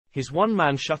His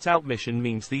one-man shutout mission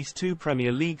means these two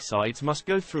Premier League sides must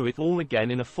go through it all again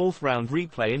in a fourth-round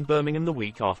replay in Birmingham the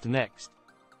week after next.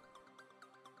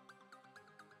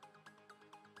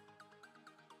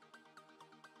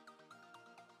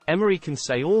 Emery can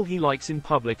say all he likes in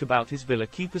public about his Villa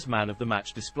keeper's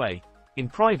man-of-the-match display. In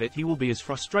private he will be as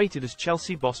frustrated as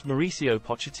Chelsea boss Mauricio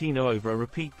Pochettino over a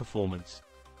repeat performance.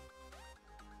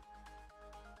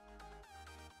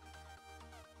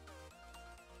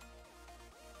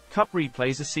 Cup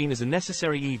replays are seen as a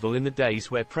necessary evil in the days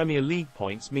where Premier League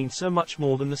points mean so much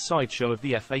more than the sideshow of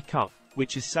the FA Cup,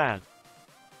 which is sad.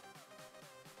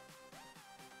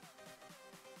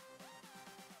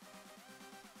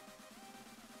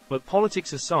 But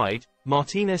politics aside,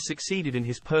 Martinez succeeded in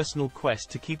his personal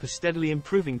quest to keep a steadily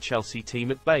improving Chelsea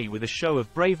team at bay with a show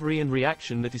of bravery and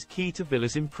reaction that is key to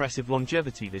Villa's impressive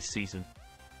longevity this season.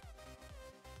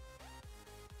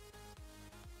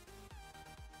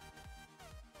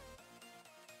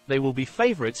 They will be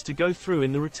favourites to go through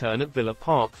in the return at Villa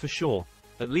Park for sure.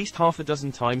 At least half a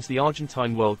dozen times the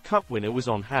Argentine World Cup winner was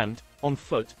on hand, on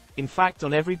foot, in fact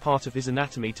on every part of his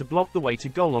anatomy to block the way to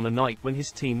goal on a night when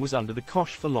his team was under the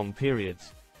cosh for long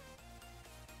periods.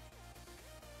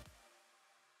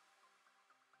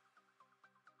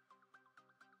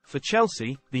 For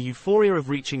Chelsea, the euphoria of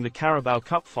reaching the Carabao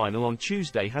Cup final on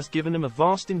Tuesday has given them a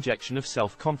vast injection of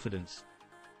self-confidence.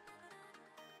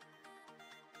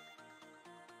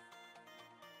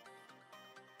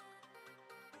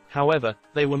 However,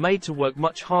 they were made to work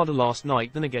much harder last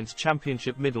night than against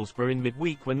Championship Middlesbrough in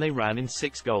midweek when they ran in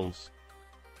 6 goals.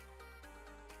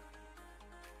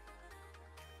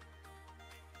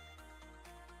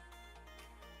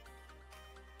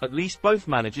 At least both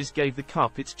managers gave the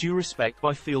cup its due respect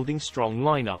by fielding strong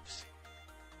lineups.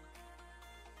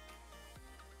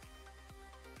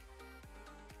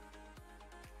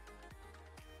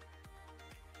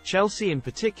 Chelsea in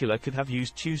particular could have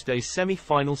used Tuesday's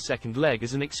semi-final second leg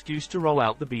as an excuse to roll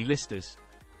out the B-listers.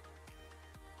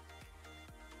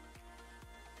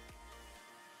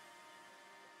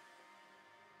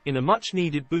 In a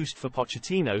much-needed boost for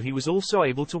Pochettino, he was also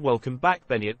able to welcome back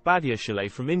Beñat Badiashile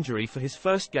from injury for his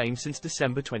first game since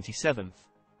December 27.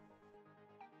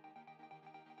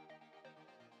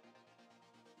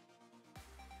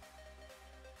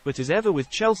 But as ever with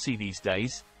Chelsea these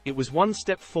days, it was one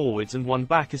step forwards and one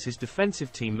back as his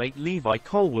defensive teammate Levi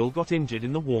Colwill got injured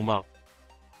in the warm-up.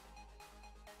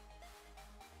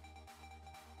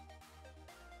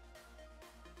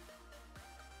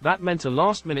 That meant a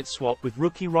last-minute swap with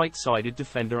rookie right-sided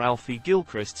defender Alfie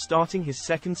Gilchrist starting his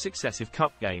second successive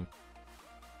cup game.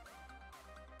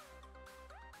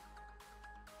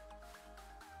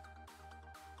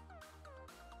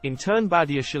 In turn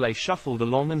Badiashile shuffled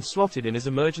along and slotted in as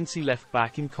emergency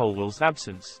left-back in Colwill's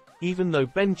absence, even though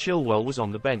Ben Chilwell was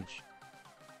on the bench.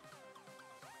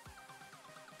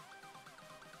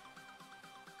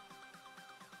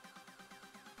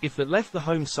 If that left the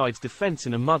home side's defence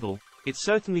in a muddle, it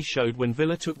certainly showed when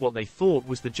Villa took what they thought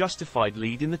was the justified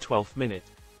lead in the 12th minute.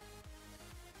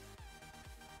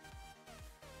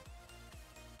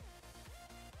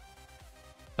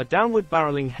 A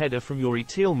downward-barrelling header from Yuri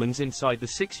Tielemans inside the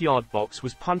 6-yard box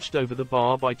was punched over the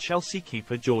bar by Chelsea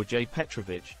keeper George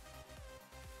Petrovic.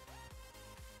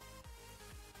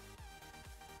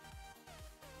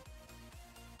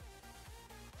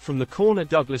 From the corner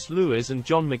Douglas Luiz and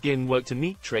John McGinn worked a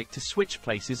neat trick to switch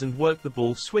places and work the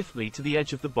ball swiftly to the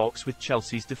edge of the box with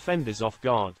Chelsea's defenders off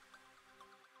guard.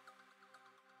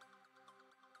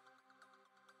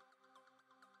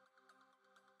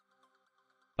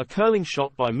 A curling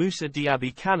shot by Moussa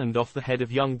Diaby cannoned off the head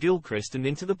of young Gilchrist and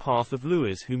into the path of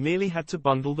Luiz, who merely had to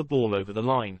bundle the ball over the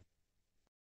line.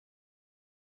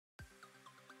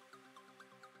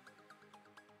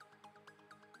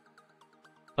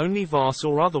 Only VAR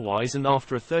or otherwise, and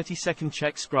after a 30-second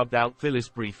check scrubbed out Villa's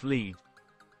brief lead.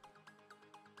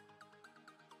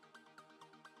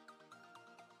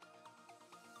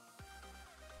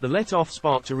 The let-off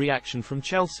sparked a reaction from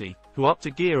Chelsea, who upped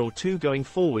a gear or two going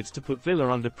forwards to put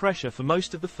Villa under pressure for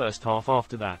most of the first half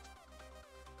after that.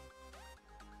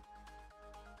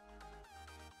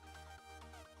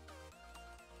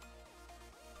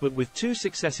 But with 2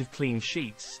 successive clean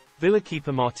sheets, Villa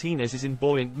keeper Martinez is in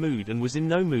buoyant mood and was in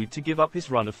no mood to give up his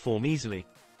run of form easily.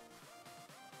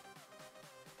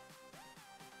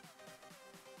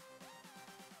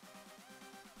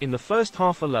 In the first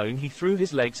half alone he threw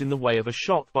his legs in the way of a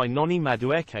shot by Noni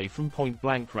Madueke from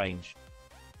point-blank range.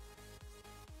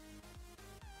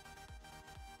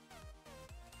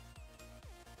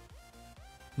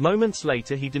 Moments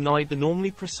later he denied the normally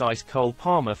precise Cole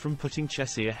Palmer from putting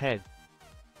Chelsea ahead.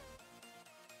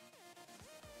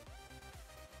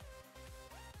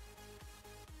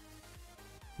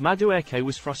 Madueke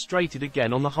was frustrated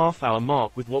again on the half-hour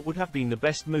mark with what would have been the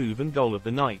best move and goal of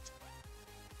the night.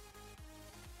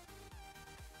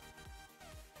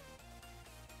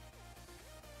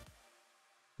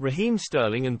 Raheem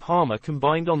Sterling and Palmer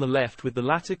combined on the left, with the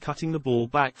latter cutting the ball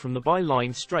back from the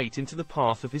byline straight into the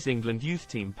path of his England youth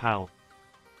team pal.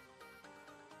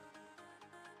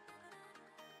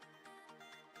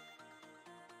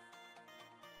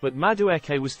 But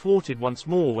Madueke was thwarted once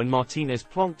more when Martinez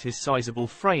plonked his sizable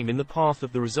frame in the path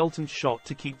of the resultant shot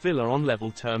to keep Villa on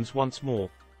level terms once more.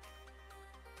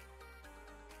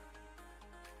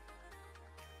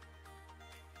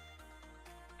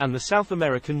 And the South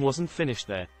American wasn't finished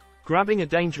there. Grabbing a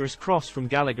dangerous cross from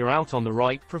Gallagher out on the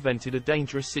right prevented a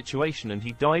dangerous situation, and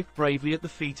he dived bravely at the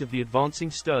feet of the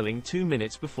advancing Sterling 2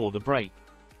 minutes before the break.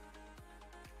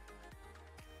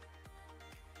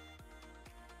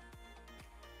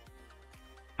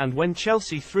 And when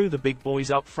Chelsea threw the big boys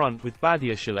up front with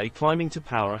Badiashile climbing to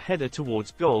power a header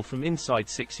towards goal from inside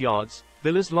 6 yards,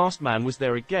 Villa's last man was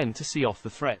there again to see off the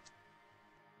threat.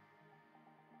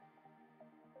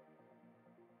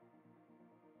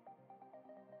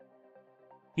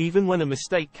 Even when a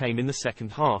mistake came in the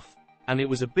second half, and it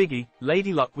was a biggie,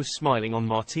 Lady Luck was smiling on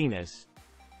Martinez.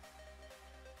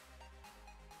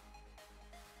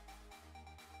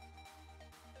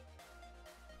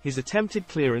 His attempted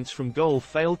clearance from goal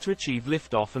failed to achieve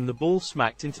liftoff, and the ball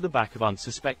smacked into the back of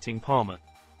unsuspecting Palmer.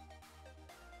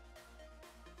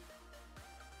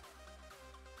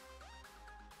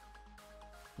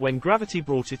 When gravity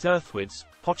brought it earthwards,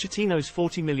 Pochettino's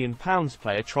 £40 million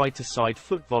player tried to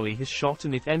side-foot volley his shot,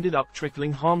 and it ended up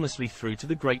trickling harmlessly through to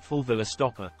the grateful Villa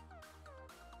stopper.